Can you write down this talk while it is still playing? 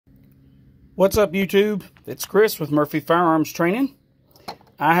What's up, YouTube? It's Chris with Murphy Firearms Training.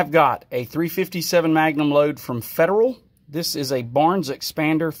 I have got a 357 Magnum load from Federal. This is a Barnes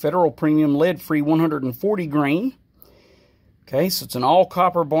Expander Federal Premium lead-free 140 grain. Okay, so it's an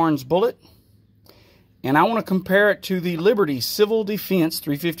all-copper Barnes bullet. And I want to compare it to the Liberty Civil Defense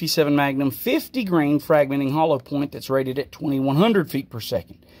 357 Magnum 50 grain fragmenting hollow point that's rated at 2100 feet per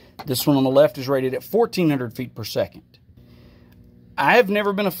second. This one on the left is rated at 1400 feet per second. I have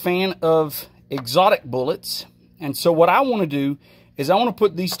never been a fan of exotic bullets, and so what I want to do is I want to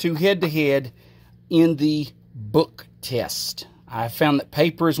put these two head-to-head in the book test. I found that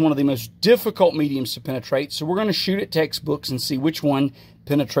paper is one of the most difficult mediums to penetrate, so we're going to shoot at textbooks and see which one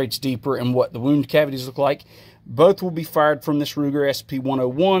penetrates deeper and what the wound cavities look like. Both will be fired from this Ruger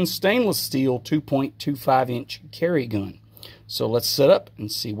SP101 stainless steel 2.25-inch carry gun. So let's set up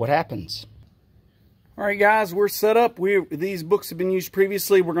and see what happens. All right, guys, we're set up. These books have been used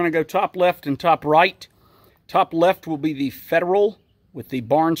previously. We're going to go top left and top right. Top left will be the Federal with the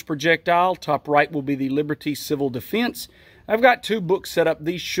Barnes projectile. Top right will be the Liberty Civil Defense. I've got two books set up.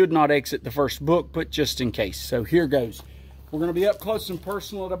 These should not exit the first book, but just in case. So here goes. We're going to be up close and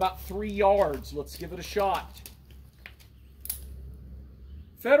personal at about 3 yards. Let's give it a shot.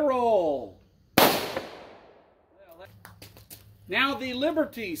 Federal. Now the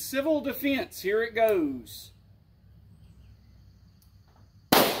Liberty Civil Defense, here it goes.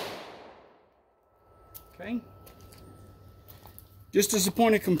 Okay. Just as a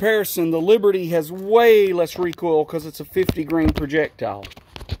point of comparison, the Liberty has way less recoil because it's a 50 grain projectile.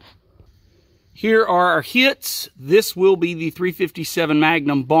 Here are our hits. This will be the 357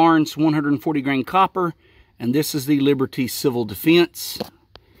 Magnum Barnes 140 grain copper, and this is the Liberty Civil Defense.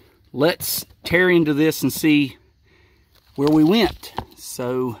 Let's tear into this and see where we went.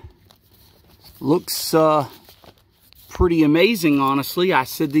 So looks pretty amazing, honestly. I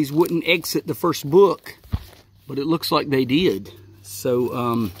said these wouldn't exit the first book, but it looks like they did.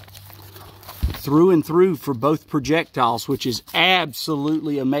 So through and through for both projectiles, which is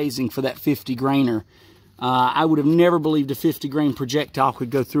absolutely amazing for that 50 grainer. I would have never believed a 50 grain projectile could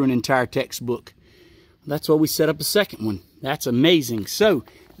go through an entire textbook. That's why we set up a second one. That's amazing. So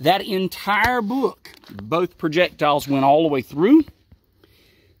that entire book, both projectiles went all the way through.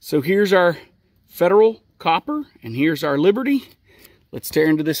 So here's our Federal copper, and here's our Liberty. Let's tear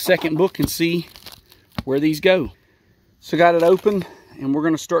into this second book and see where these go. So got it open, and we're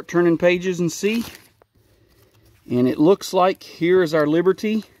going to start turning pages and see. And it looks like here is our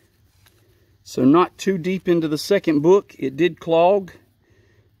Liberty. So not too deep into the second book. It did clog,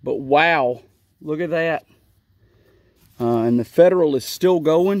 but wow, look at that. And the Federal is still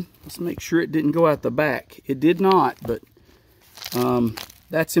going. Let's make sure it didn't go out the back. It did not, but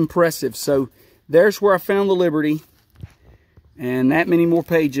that's impressive. So there's where I found the Liberty. And that many more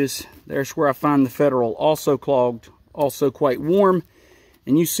pages, there's where I find the Federal. Also clogged, also quite warm.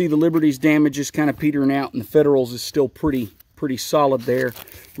 And you see the Liberty's damage is kind of petering out, and the Federal's is still pretty solid there.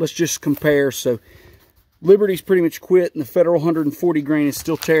 Let's just compare. So Liberty's pretty much quit, and the Federal 140 grain is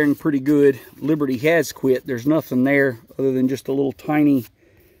still tearing pretty good. Liberty has quit. There's nothing there other than just a little tiny,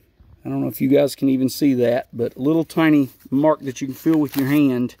 I don't know if you guys can even see that, but a little tiny mark that you can feel with your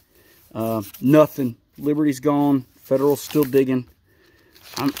hand. Nothing. Liberty's gone. Federal's still digging.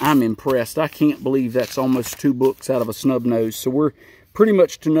 I'm impressed. I can't believe that's almost 2 books out of a snub nose. So we're pretty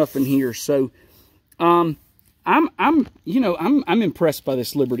much to nothing here. So I'm impressed by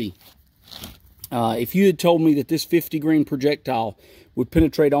this Liberty. If you had told me that this 50 grain projectile would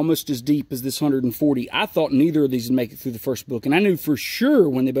penetrate almost as deep as this 140, I thought neither of these would make it through the first book. And I knew for sure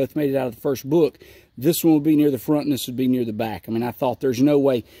when they both made it out of the first book, this one would be near the front and this would be near the back. I mean, I thought there's no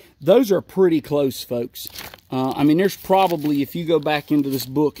way. Those are pretty close, folks. I mean, there's probably, if you go back into this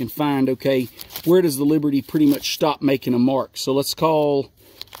book and find, okay, where does the Liberty pretty much stop making a mark? So let's call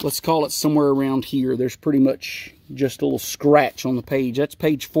it somewhere around here. There's pretty much just a little scratch on the page. That's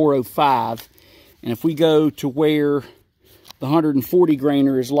page 405. And if we go to where the 140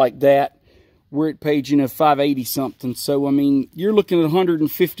 grainer is like that, we're at page, 580 something. So, I mean, you're looking at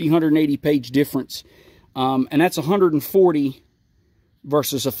 150, 180 page difference. And that's 140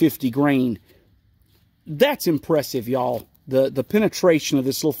 versus a 50 grain. That's impressive, y'all. The penetration of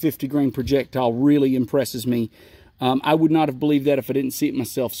this little 50 grain projectile really impresses me. I would not have believed that if I didn't see it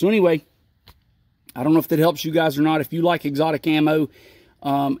myself. So anyway, I don't know if that helps you guys or not. If you like exotic ammo,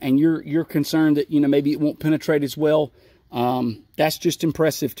 and you're concerned that, maybe it won't penetrate as well, that's just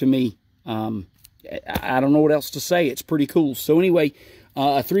impressive to me. I don't know what else to say. It's pretty cool. So anyway,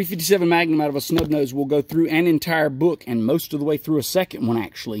 a 357 Magnum out of a snub nose will go through an entire book and most of the way through a second one,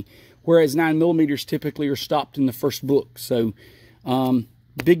 actually, whereas 9mm typically are stopped in the first book. So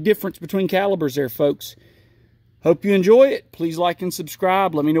Big difference between calibers there, folks. Hope you enjoy it. Please like and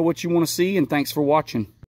subscribe. Let me know what you want to see, and thanks for watching.